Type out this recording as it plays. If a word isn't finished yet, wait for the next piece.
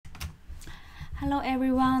Hello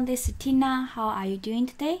everyone, this is Tina. How are you doing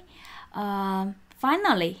today?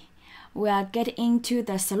 Finally, we are getting into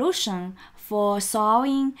the solution for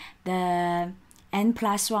solving the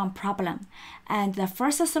N+1 problem. And the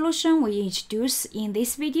first solution we introduce in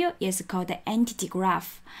this video is called the entity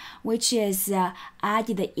graph, which is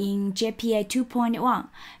added in JPA 2.1.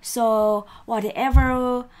 So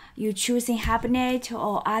whatever you choose in Hibernate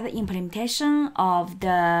or other implementation of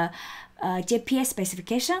the JPA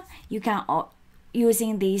specification, you can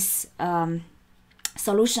using this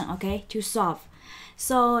solution, okay, to solve.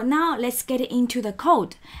 So now let's get into the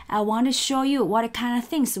code. I want to show you what kind of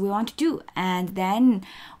things we want to do, and then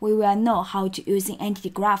we will know how to using entity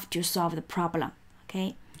graph to solve the problem.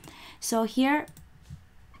 Okay, so here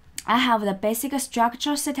I have the basic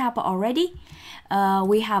structure set up already.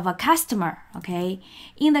 We have a customer, okay.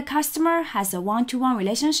 In the customer has a one-to-one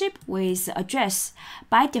relationship with address.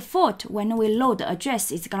 By default, when we load the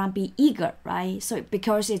address, it's gonna be eager, right? So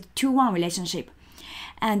because it's 2-1 relationship.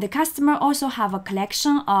 And the customer also have a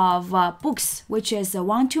collection of books, which is a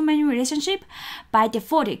one-to-many relationship. By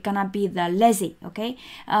default, it's gonna be the lazy, okay.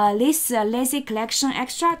 This lazy collection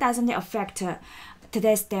extra doesn't affect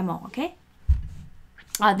today's demo, okay.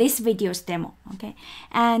 This video's demo, okay.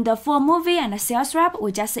 And for movie and sales rep,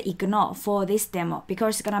 we just ignore for this demo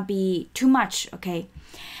because it's gonna be too much, okay.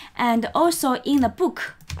 And also in the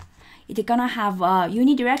book, it's gonna have a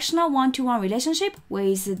unidirectional one-to-one relationship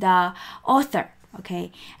with the author,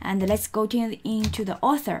 okay. And let's go into the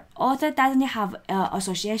author. Author doesn't have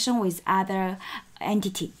association with other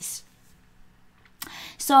entities.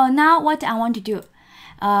 So now what I want to do,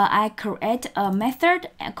 I create a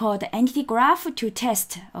method called entity graph to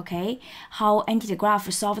test, okay, how entity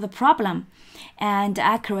graph solve the problem. And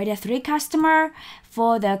I created 3 customer.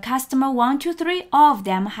 For the customer 1, 2, 3, all of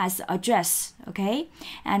them has address, okay.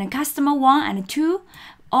 And customer 1 and 2,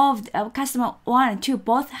 customer 1 and 2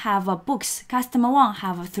 both have books. Customer 1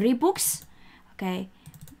 have 3 books, okay,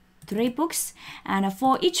 3 books. And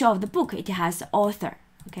for each of the book, it has author.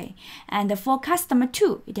 Okay, and for customer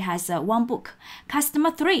 2, it has 1 book.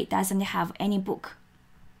 Customer 3 doesn't have any book.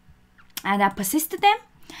 And I persist them.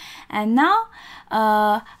 And now,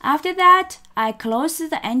 after that, I close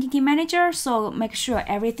the entity manager. So make sure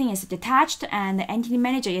everything is detached and the entity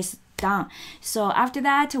manager is done. So after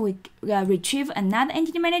that, we retrieve another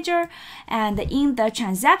entity manager. And in the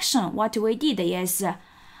transaction, what we did is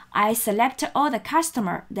I select all the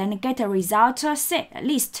customer, then get a result set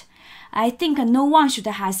list. I think no one should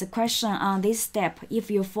have a question on this step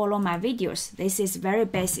if you follow my videos. This is very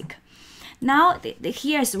basic. Now,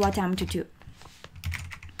 here's what I'm to do.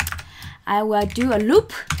 I will do a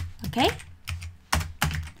loop, okay?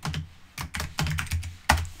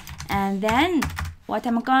 And then what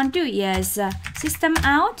I'm going to do is system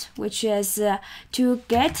out, which is to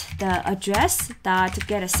get the address dot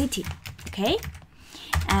get a city, okay?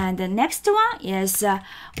 And the next one is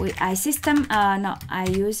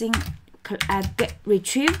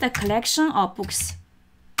retrieve the collection of books.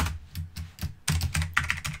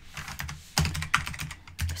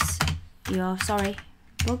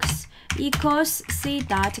 Books equals c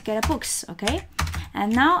dot get books, okay.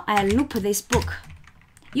 And now I loop this book.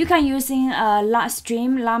 You can using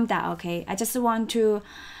stream lambda, okay. I just want to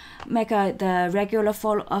make the regular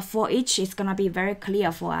for each. It's gonna be very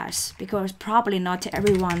clear for us because probably not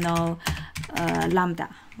everyone know lambda,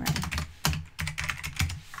 right?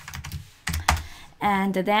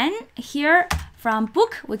 And then here from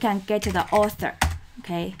book we can get the author,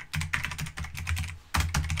 okay,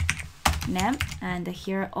 name, and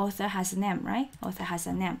here author has a name, right? Author has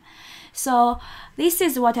a name. So this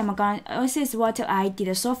is what I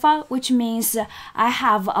did so far, which means I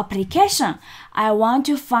have application. I want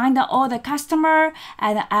to find all the customer,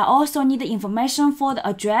 and I also need the information for the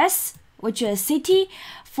address, which is city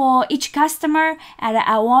for each customer, and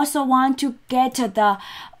I also want to get the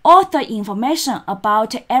author information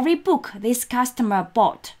about every book this customer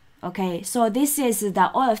bought. Okay, so this is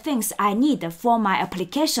all the things I need for my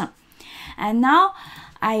application. And now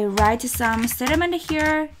I write some statement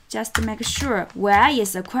here just to make sure where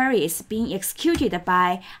is the query is being executed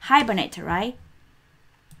by Hibernate, right?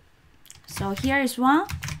 So here is 1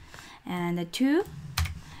 and 2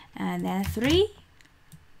 and then 3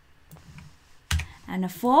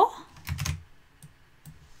 and 4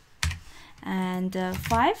 and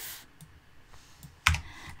 5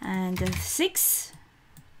 and 6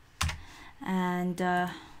 and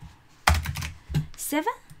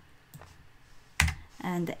 7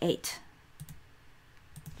 and 8.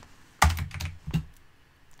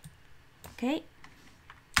 Okay,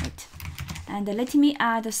 8. And let me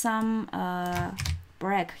add some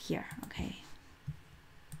break here. Okay,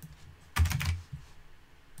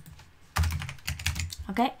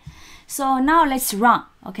 Okay, so now let's run.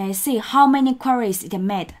 Okay, see how many queries it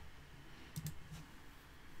made.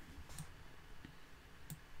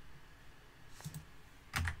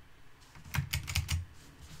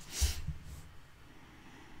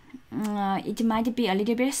 It might be a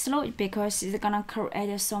little bit slow because it's gonna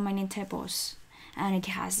create so many tables, and it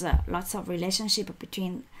has lots of relationship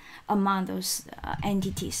between among those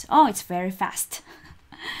entities. Oh, it's very fast.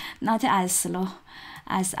 Not as slow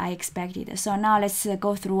as I expected. So now let's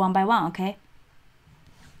go through one by one. Okay,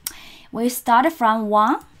 we start from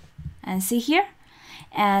 1 and see here,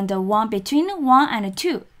 and 1 between 1 and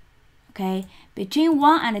 2. Okay, between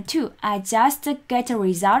 1 and 2, I just get a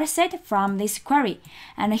result set from this query,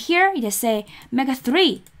 and here it say make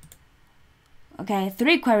 3. Okay,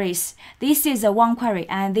 3 queries. This is a 1 query,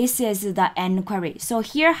 and this is the N query. So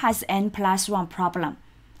here has N+1 problem.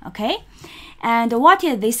 Okay, and what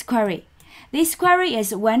is this query? This query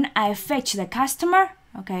is when I fetch the customer.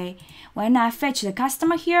 Okay, when I fetch the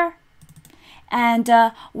customer here, and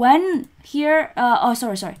when here,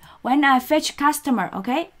 when I fetch customer,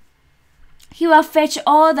 okay, he will fetch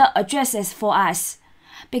all the addresses for us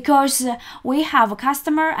because we have a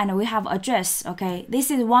customer and we have address. Okay,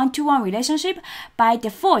 this is one-to-one relationship. By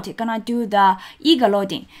default, it's gonna do the eager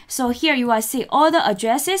loading. So here you will see all the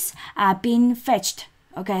addresses are being fetched.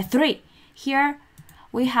 Okay, 3. Here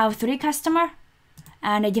we have 3 customer,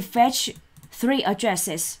 and it fetch 3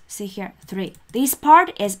 addresses. See here, 3. This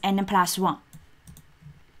part is N+1.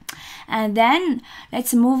 And then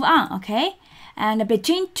let's move on. Okay, and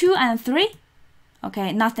between 2 and 3.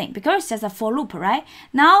 Okay, nothing because there's a for loop, right?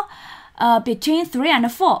 Now, between 3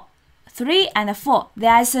 and 4,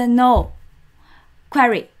 there's no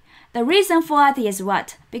query. The reason for that is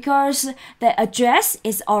what? Because the address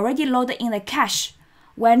is already loaded in the cache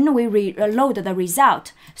when we reload the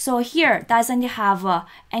result. So here doesn't have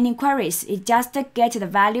any queries. It just get the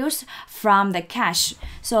values from the cache.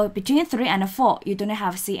 So between 3 and 4, you don't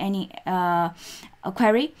have see any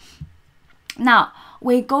query. Now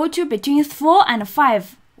we go to between 4 and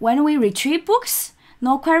 5. When we retrieve books,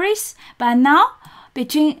 no queries. But now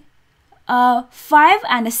between 5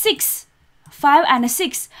 and 6, 5 and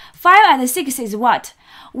 6 is what?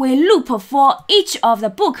 We loop for each of the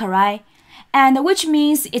book, right? And which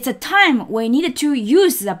means it's a time we need to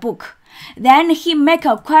use the book. Then he make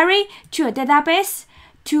a query to a database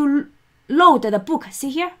to load the book. See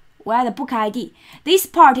here, where the book ID. This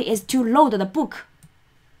part is to load the book.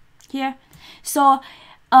 Here. So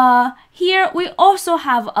here we also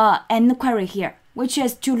have a N query here, which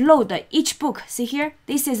is to load each book. See here,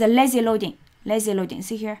 this is a lazy loading.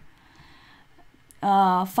 See here,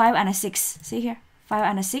 5 and 6. See here, 5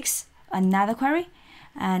 and 6, another query,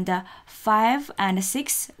 and 5 and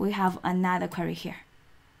 6 we have another query here.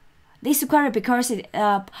 This query because it,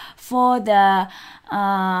 for the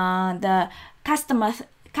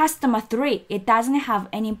customer 3, it doesn't have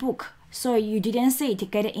any book. So you didn't see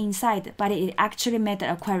it get inside, but it actually made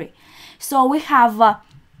a query. So we have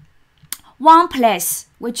one place,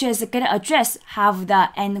 which is get address, have the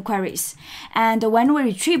N queries. And when we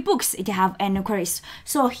retrieve books, it have N queries.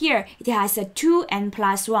 So here it has 2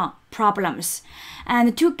 N+1 problems.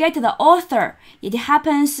 And to get the author, it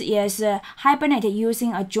happens is Hibernate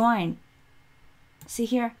using a join. See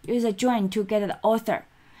here, use a join to get the author.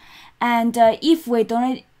 And if we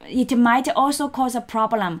don't, it might also cause a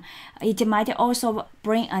problem. It might also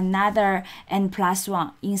bring another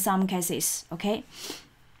N+1 in some cases. Okay.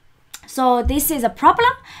 So this is a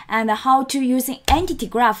problem, and how to using entity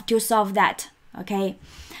graph to solve that. Okay.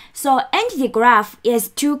 So entity graph is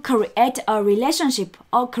to create a relationship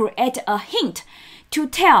or create a hint to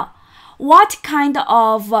tell what kind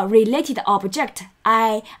of related object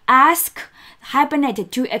I ask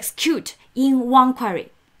Hibernate to execute in one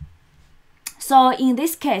query. So in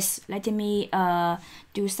this case, let me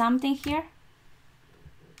do something here.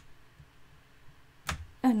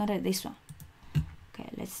 Oh, not this one. Okay,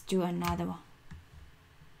 let's do another one.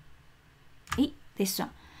 This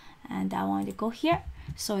one. And I want to go here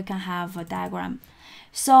so we can have a diagram.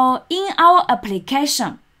 So in our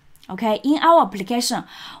application, okay,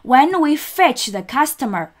 when we fetch the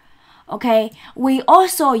customer, okay, we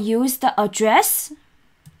also use the address.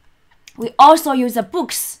 We also use the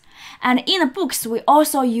books. And in the books, we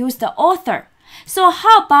also use the author. So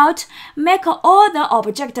how about make all the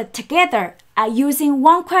objects together using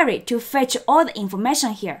one query to fetch all the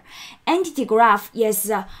information here? Entity graph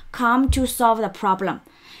is come to solve the problem.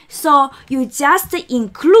 So you just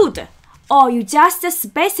include or you just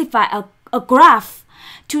specify a graph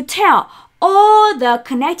to tell all the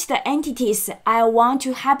connected entities I want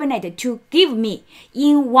to Hibernate to give me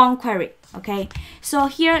in one query. Okay, so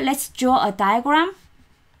here let's draw a diagram.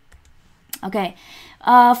 Okay,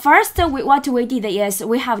 first what we did is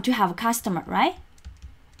we have to have a customer, right?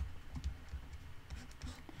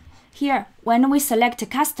 Here, when we select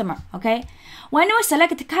customer, okay? When we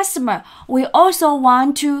select customer, we also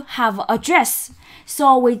want to have address.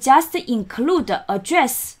 So we just include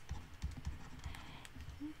address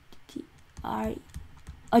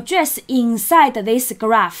inside this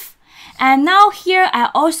graph. And now here I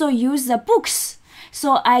also use the books.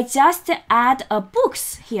 So I just add a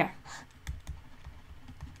books here.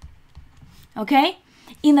 Okay,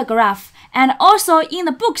 in the graph. And also in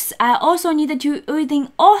the books, I also need to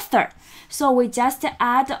using author. So we just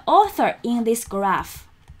add author in this graph.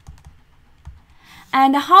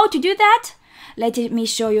 And how to do that? Let me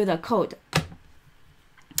show you the code.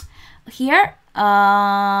 Here,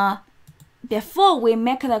 before we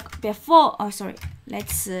make the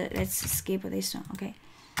let's skip this one. Okay.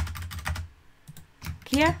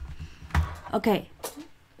 Here, okay.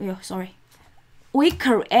 Oh, sorry. We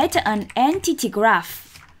create an entity graph.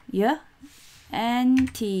 Yeah,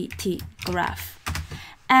 entity graph.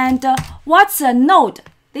 And what's a node?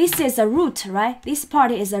 This is a root, right? This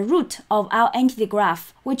part is a root of our entity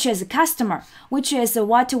graph, which is customer, which is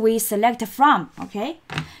what we select from, okay?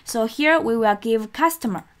 So here we will give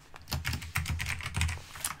customer,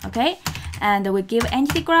 okay? And we give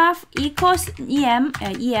entity graph equals em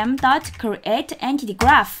dot create entity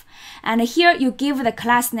graph. And here you give the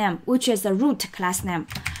class name, which is the root class name,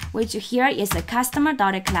 which here is a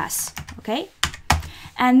customer.class, okay?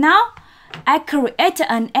 And now I create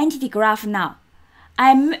an entity graph now.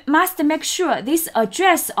 I must make sure this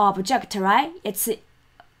address object, right? Its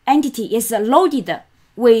entity is loaded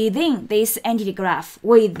within this entity graph,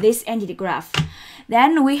 with this entity graph.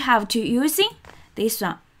 Then we have to using this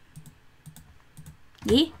one.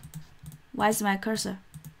 Where's my cursor?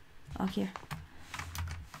 Oh, here.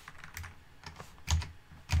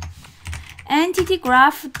 Entity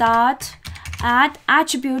graph dot add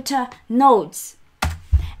attribute nodes.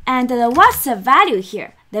 And what's the value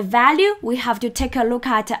here? The value, we have to take a look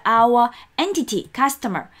at our entity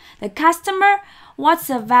customer. The customer, what's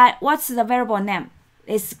the variable name?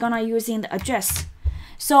 It's gonna using the address.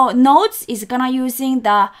 So nodes is gonna using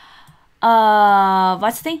the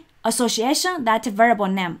association, that variable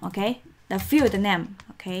name, okay? The field name,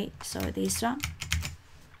 okay? So this one.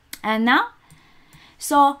 And now,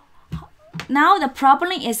 now the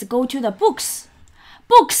problem is go to the books.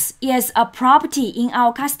 Books is a property in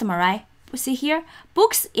our customer, right? See here,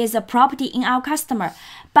 books is a property in our customer,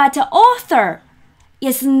 but author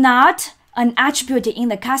is not an attribute in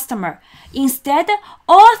the customer. Instead,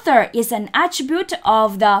 author is an attribute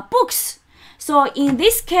of the books. So in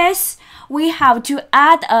this case, we have to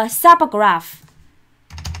add a subgraph,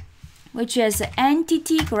 which is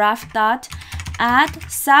entity graph dot add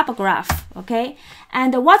subgraph, okay?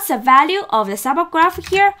 And what's the value of the subgraph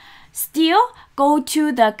here? Still go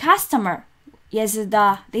to the customer, is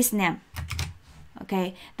this name,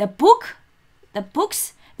 okay? The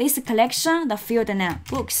books, this collection, the field name,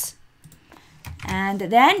 books. And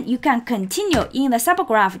then you can continue in the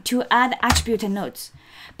subgraph to add attribute nodes,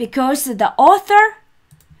 because the author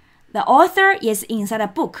is inside a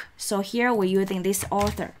book. So here we're using this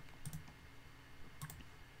author,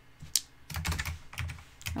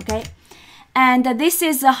 okay? And this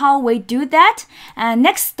is how we do that. And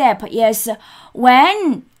next step is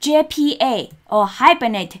when JPA or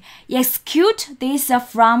Hibernate execute this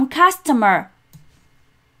from customer.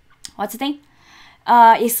 What's the thing?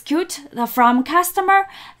 Execute the from customer,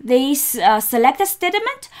 this select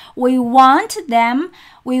statement. We want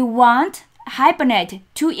Hibernate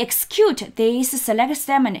to execute this select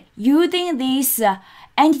statement using this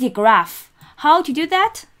entity graph. How to do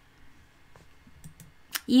that?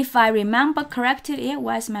 If I remember correctly,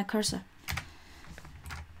 where's my cursor?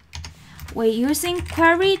 We're using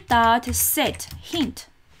query.set hint.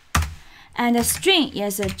 And the string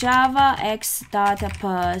is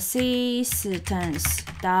javax.persistence.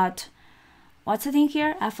 What's the thing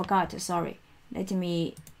here? I forgot, sorry. Let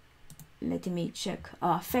me check.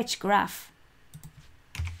 Fetch graph.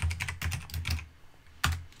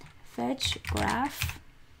 Fetch graph.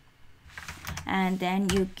 And then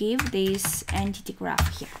you give this entity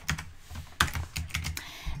graph here.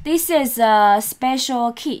 This is a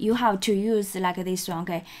special key you have to use like this one,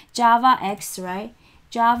 okay? javax, right?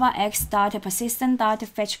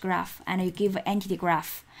 javax.persistent.fetch graph, and you give entity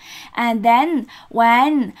graph. And then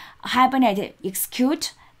when Hibernate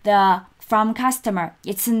execute the from customer,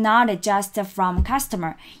 it's not just from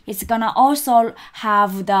customer. It's gonna also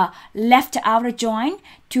have the left outer join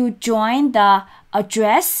to join the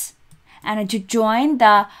address and to join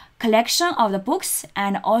the collection of the books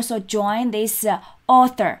and also join this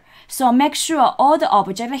author. So make sure all the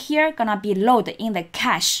object here gonna be loaded in the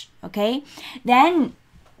cache. Okay, then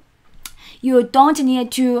you don't need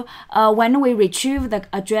to, when we retrieve the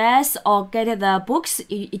address or get the books,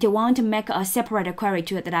 it won't make a separate query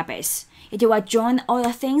to the database. It will join all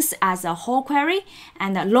the things as a whole query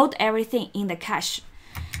and load everything in the cache.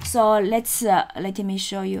 So let me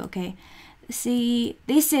show you. Okay, see,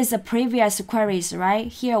 this is the previous queries, right?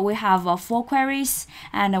 Here we have 4 queries,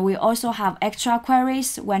 and we also have extra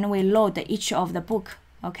queries when we load each of the book.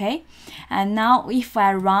 Okay, and now if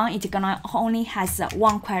I run, it gonna only has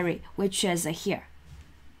 1 query, which is here.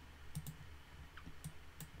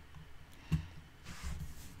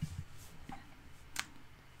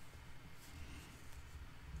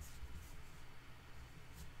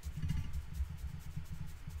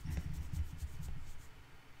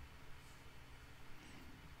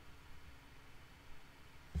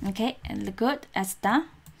 Okay, and good, that's done.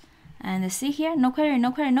 And see here, no query,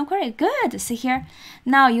 no query, no query. Good. See here.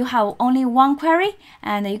 Now you have only 1 query,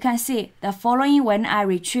 and you can see the following when I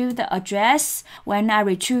retrieve the address, when I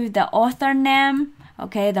retrieve the author name,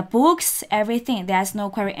 okay, the books, everything. There's no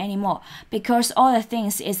query anymore because all the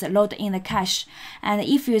things is loaded in the cache. And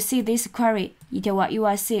if you see this query, you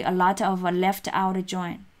will see a lot of left out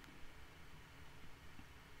join.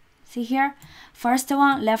 See here, first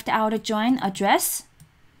one left out join address.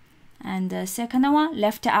 And the second one,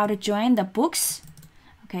 left out join the books,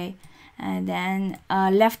 okay, and then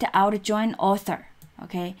left out join author,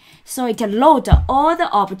 okay. So it loads all the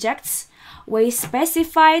objects we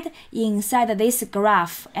specified inside this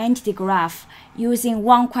graph, entity graph, using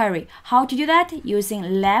 1 query. How to do that?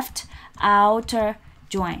 Using left outer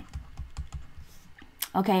join.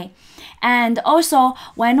 Okay, and also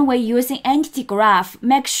when we're using entity graph,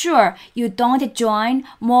 make sure you don't join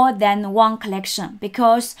more than 1 collection,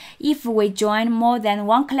 because if we join more than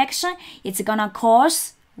 1 collection, it's gonna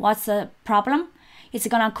cause, what's the problem? It's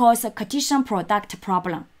gonna cause a Cartesian product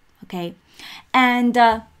problem. Okay, and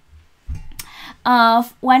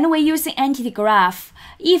when we're using entity graph,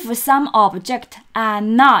 if some object are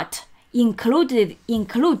not included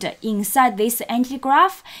inside this entity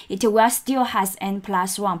graph, it will still has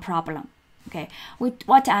N+1 problem. Okay,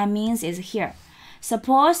 what I means is here.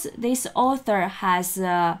 Suppose this author has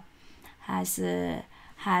a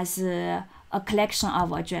collection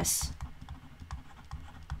of address.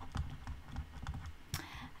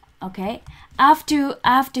 Okay, after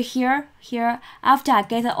I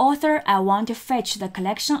get the author, I want to fetch the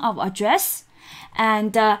collection of address.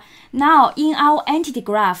 And now in our entity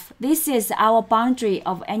graph, this is our boundary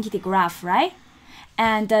of entity graph, right?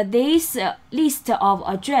 And this list of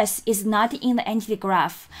address is not in the entity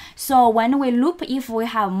graph. So when we loop, if we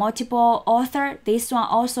have multiple author, this one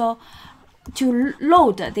also to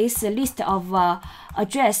load this list of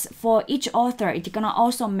address for each author, it's gonna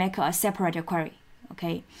also make a separate query.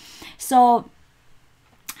 Okay, so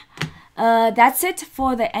that's it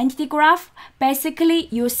for the entity graph. Basically,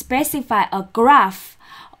 you specify a graph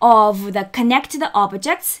of the connected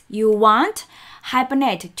objects you want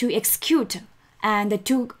Hibernate to execute and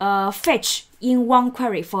to fetch in 1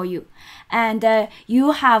 query for you. And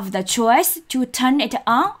you have the choice to turn it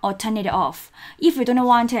on or turn it off. If you don't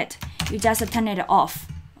want it, you just turn it off.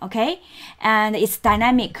 Okay, and it's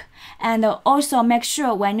dynamic. And also make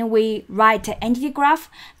sure when we write entity graph,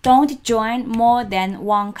 don't join more than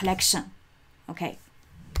 1 collection. Okay,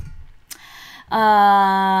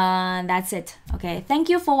 that's it. Okay, thank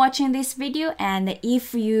you for watching this video. And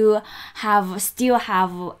if you still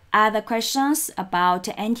have other questions about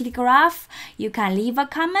entity graph, you can leave a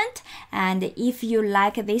comment. And if you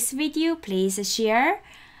like this video, please share,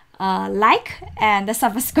 like, and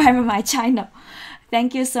subscribe my channel.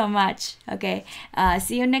 Thank you so much. Okay,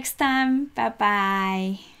 see you next time. Bye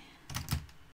bye.